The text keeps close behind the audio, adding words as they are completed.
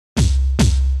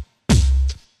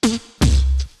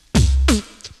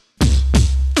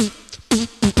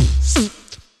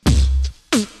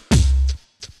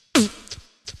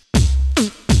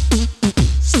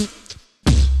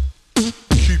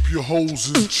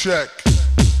check.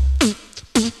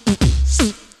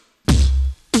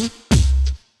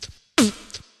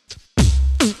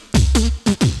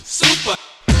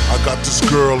 I got this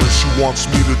girl and she wants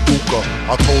me to duke her.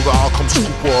 I told her I'll come scoop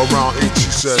her around 8, she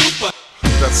said.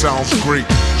 That sounds great,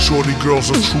 shorty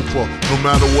girl's a trooper. No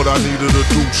matter what I need her to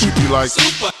do, she be like,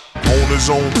 on his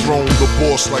own throne, the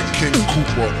boss like King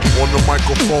Cooper. On the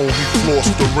microphone, he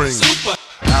flossed the ring.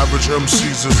 Average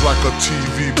MCs is like a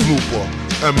TV blooper.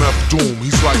 MF Doom,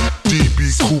 he's like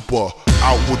DB Cooper.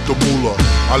 Out with the moolah,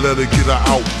 I let her get her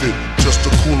outfit just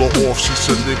to cool her off. She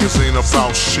said niggas ain't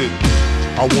about shit.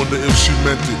 I wonder if she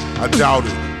meant it, I doubt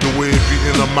it. The way it be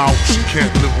in her mouth, she can't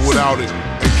live without it.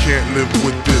 And can't live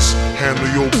with this, handle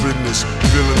your business.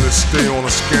 Villainous, stay on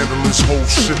a scandalous whole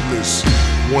shit list.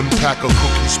 One pack of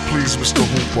cookies, please Mr.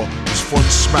 Hooper. It's fun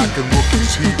smacking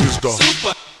rookies, he is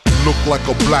the look like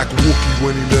a black Wookie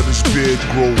when he let his beard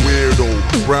grow.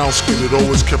 Weirdo, brown skin, it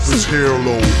always kept his hair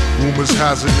low. Rumors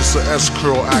has it it's a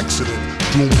S-curl accident.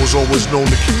 Doom was always known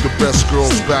to keep the best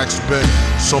girls' backs bent.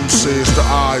 Some say it's the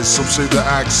eyes, some say the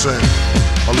accent.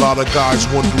 A lot of guys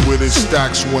wonder where their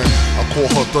stacks went. I call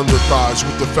her thunder thighs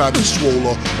with the fatty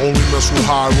swoller. Only mess with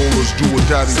high rollers, do what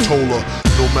daddy told her.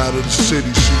 No matter the city,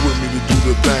 she with me to do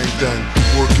the bang bang.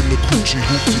 Working the coochie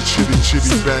hoopty chitty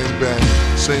chitty bang bang.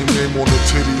 Same name on the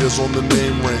titty as on the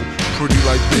name ring. Pretty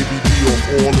like Baby D off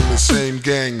all in the same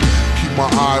gang. Keep my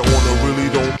eye on her, really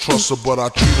don't trust her, but I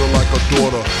treat her like a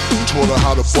daughter. Taught her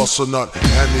how to bust a nut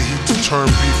and the heat to turn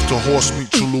beef to horse meat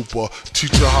chalupa.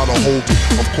 Teach her how to hold it,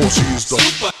 of course he is the.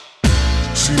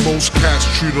 See, most cats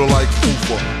treat her like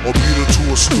fufa or beat her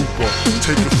to a stupor.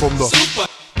 Take it from the.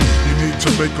 You need to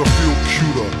make her feel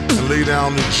cuter and lay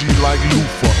down the G like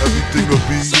loofah. Everything'll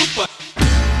be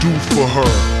do for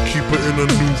her. Keep her in a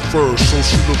new fur so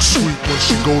she looks sweet when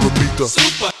she go to meet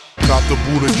the. Got the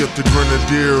Buddha, get the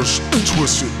grenadiers,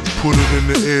 twist it, put it in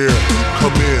the air.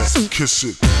 Come here, kiss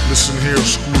it. Listen here,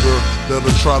 Scooter, let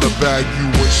her try to bag you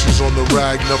when she's on the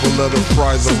rag. Never let her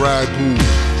fry the ragu,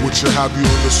 which will have you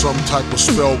under some type of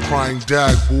spell. Crying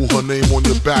dag boo, her name on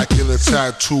your back in a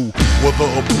tattoo. Whether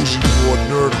a bougie broad,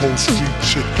 nerd, hoe, street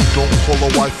chick, don't call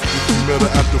her wife if you met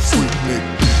her at the freak nick.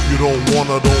 You don't want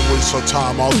her, don't waste her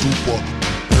time, I'll dupe her.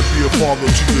 And be a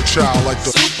father to your child like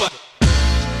the.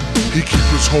 He keep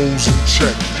his hoes in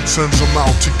check, sends them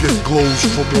out to get glows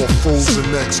from more frozen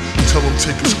necks. Tell him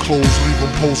take his clothes, leave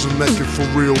him posing naked for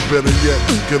real. Better yet,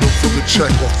 get him for the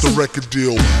check off the record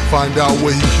deal. Find out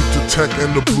where he keep the tech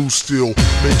and the blue steel.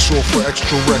 Make sure for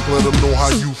extra rec, let him know how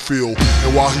you feel.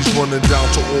 And while he's running down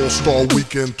to All-Star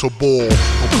Weekend to ball,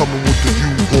 I'm coming with the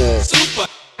U-Ball.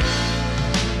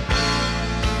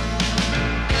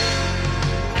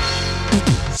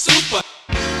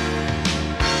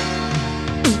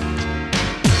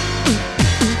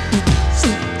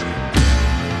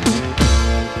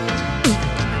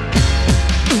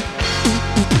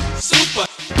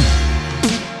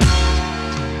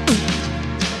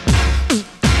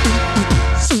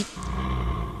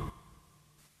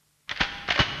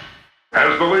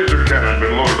 Has the laser cannon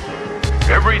been loaded?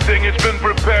 Everything has been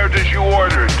prepared as you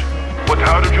ordered. But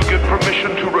how did you get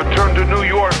permission to return to New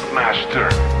York, Master?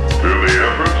 Through the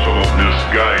efforts of a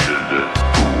misguided fool.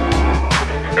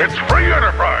 It's free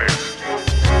enterprise!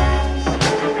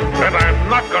 And I'm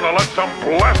not gonna let some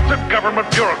blasted government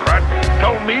bureaucrat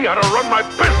tell me how to run my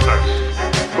business!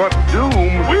 But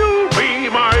Doom will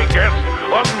be my guest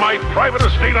on my private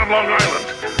estate on Long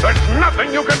Island. There's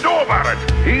nothing you can do about it.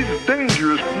 He's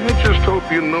dangerous. I just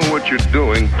hope you know what you're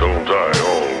doing. Don't I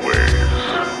always?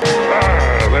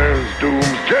 Ah, there's Doom's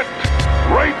jet.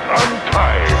 Right on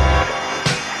time.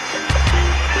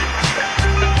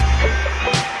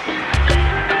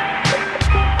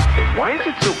 Why is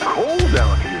it so cold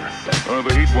down here?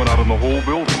 The heat went out in the whole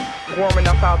building. Warm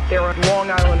enough out there on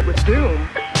Long Island with Doom.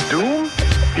 Doom?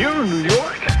 Here in New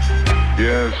York?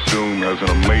 Yes, Doom has an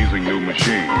amazing new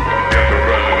machine. Get the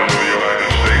President of the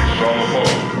United States on the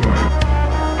phone.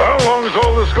 How long is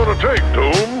all this gonna take,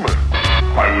 Doom?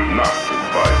 I would not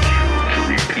advise